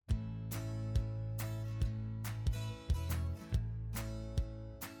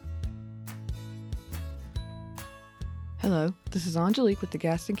Hello, this is Angelique with the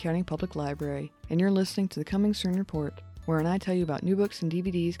Gaston County Public Library, and you're listening to the Coming Soon Report, wherein I tell you about new books and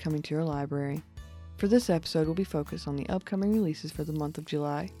DVDs coming to your library. For this episode, we'll be focused on the upcoming releases for the month of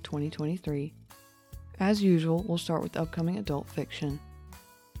July 2023. As usual, we'll start with upcoming adult fiction.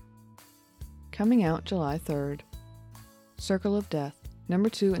 Coming out July 3rd, Circle of Death, number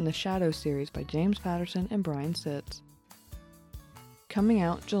 2 in the Shadow series by James Patterson and Brian Sitz. Coming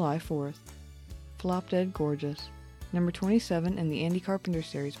out July 4th, Flop Dead Gorgeous, number 27 in the Andy Carpenter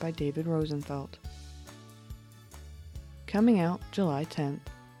series by David Rosenfeld. Coming out July 10th,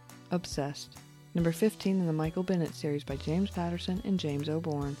 Obsessed, number 15 in the Michael Bennett series by James Patterson and James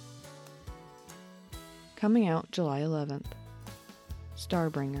O'Born. Coming out July 11th,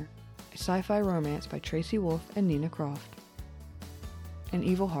 Starbringer, a sci-fi romance by Tracy Wolff and Nina Croft. An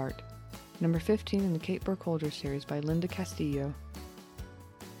Evil Heart, number 15 in the Kate Burkholder series by Linda Castillo.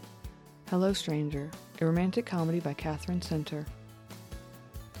 Hello Stranger, a romantic comedy by Catherine Center.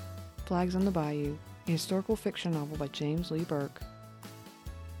 Flags on the Bayou, a historical fiction novel by James Lee Burke.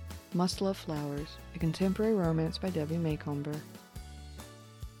 Must Love Flowers, a contemporary romance by Debbie Macomber.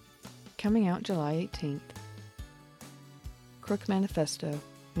 Coming out July 18th, Crook Manifesto,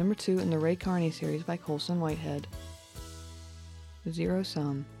 number 2 in the Ray Carney series by Colson Whitehead. Zero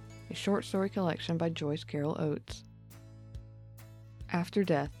Sum, a short story collection by Joyce Carol Oates. After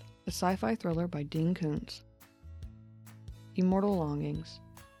Death, a sci-fi thriller by Dean Koontz. Immortal Longings,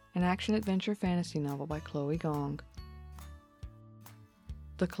 an action-adventure fantasy novel by Chloe Gong.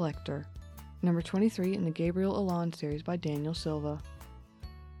 The Collector, number 23 in the Gabriel Allon series by Daniel Silva.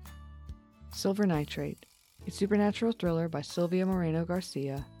 Silver Nitrate, a supernatural thriller by Silvia Moreno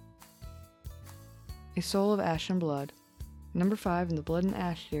Garcia. A Soul of Ash and Blood, number 5 in the Blood and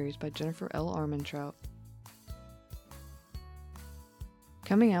Ash series by Jennifer L. Armentrout.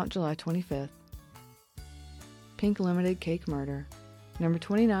 Coming out July 25th, Pink Limited Cake Murder, number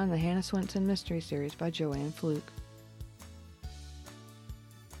 29 in the Hannah Swenson Mystery Series by Joanne Fluke.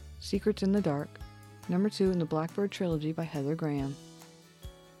 Secrets in the Dark, number 2 in the Blackbird Trilogy by Heather Graham.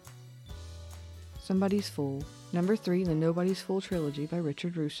 Somebody's Fool, number 3 in the Nobody's Fool Trilogy by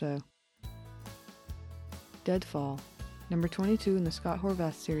Richard Russo. Deadfall, number 22 in the Scott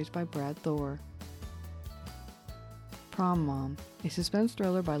Horvath series by Brad Thor. Prom Mom, a suspense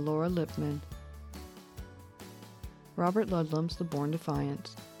thriller by Laura Lipman. Robert Ludlum's The Bourne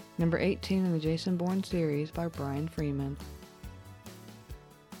Defiance, number 18 in the Jason Bourne series by Brian Freeman.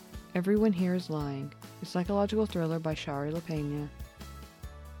 Everyone Here is Lying, a psychological thriller by Shari LaPena.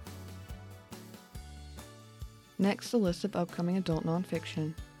 Next, a list of upcoming adult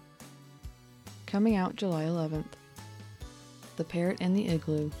nonfiction. Coming out July 11th, The Parrot and the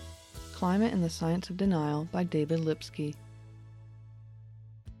Igloo, Climate and the Science of Denial by David Lipsky.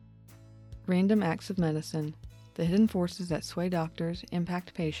 Random Acts of Medicine, The Hidden Forces that Sway Doctors,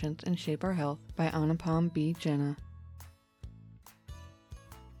 Impact Patients, and Shape Our Health by Anupam B. Jena.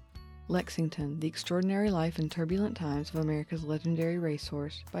 Lexington, The Extraordinary Life and Turbulent Times of America's Legendary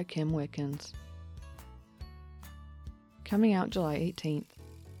Racehorse by Kim Wickens. Coming out July 18th,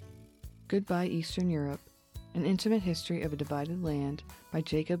 Goodbye Eastern Europe, An Intimate History of a Divided Land by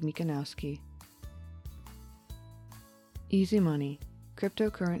Jacob Mikanowski. Easy Money,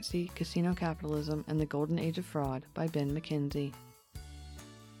 Cryptocurrency, Casino Capitalism, and the Golden Age of Fraud by Ben McKenzie.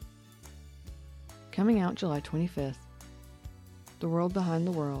 Coming out July 25th, The World Behind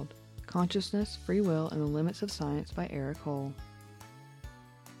the World, Consciousness, Free Will, and the Limits of Science by Eric Hole.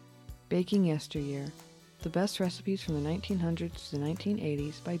 Baking Yesteryear, The Best Recipes from the 1900s to the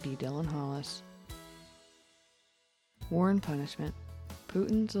 1980s by B. Dylan Hollis. War and Punishment,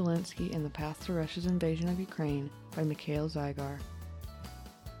 Putin, Zelensky, and the Path to Russia's Invasion of Ukraine by Mikhail Zygar.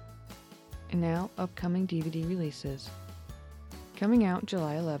 And now, upcoming DVD releases. Coming out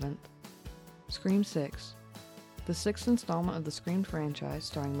July 11th, Scream 6, the 6th installment of the Scream franchise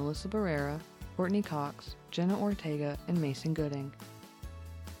starring Melissa Barrera, Courtney Cox, Jenna Ortega, and Mason Gooding.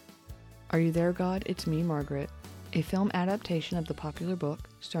 Are You There, God? It's Me, Margaret, a film adaptation of the popular book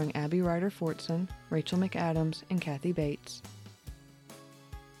starring Abby Ryder Fortson, Rachel McAdams, and Kathy Bates.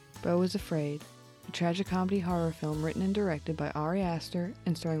 Beau is Afraid, a tragicomedy horror film written and directed by Ari Aster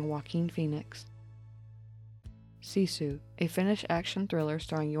and starring Joaquin Phoenix. Sisu, a Finnish action thriller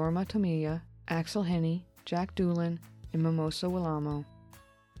starring Jorma Tommila, Axel Hennie, Jack Doolan, and Mimosa Willamo.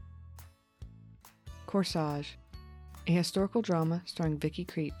 Corsage, a historical drama starring Vicky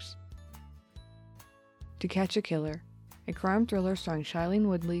Krieps. To Catch a Killer, a crime thriller starring Shailene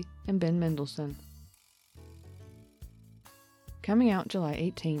Woodley and Ben Mendelsohn. Coming out July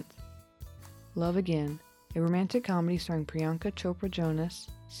 18th, Love Again, a romantic comedy starring Priyanka Chopra Jonas,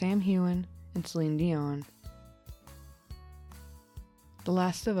 Sam Heughan, and Celine Dion. The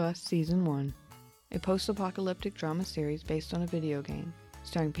Last of Us Season 1, a post-apocalyptic drama series based on a video game,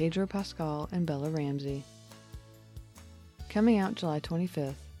 starring Pedro Pascal and Bella Ramsey. Coming out July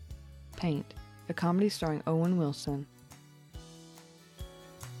 25th, Paint, a comedy starring Owen Wilson.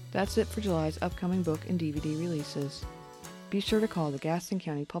 That's it for July's upcoming book and DVD releases. Be sure to call the Gaston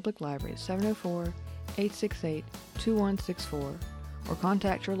County Public Library at 704-868-2164 or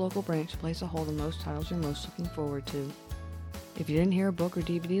contact your local branch to place a hold on those titles you're most looking forward to. If you didn't hear a book or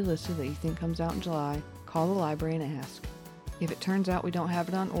DVD listed that you think comes out in July, call the library and ask. If it turns out we don't have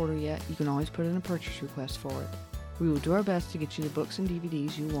it on order yet, you can always put in a purchase request for it. We will do our best to get you the books and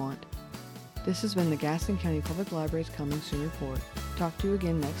DVDs you want. This has been the Gaston County Public Library's Coming Soon Report. Talk to you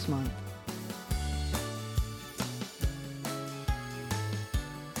again next month.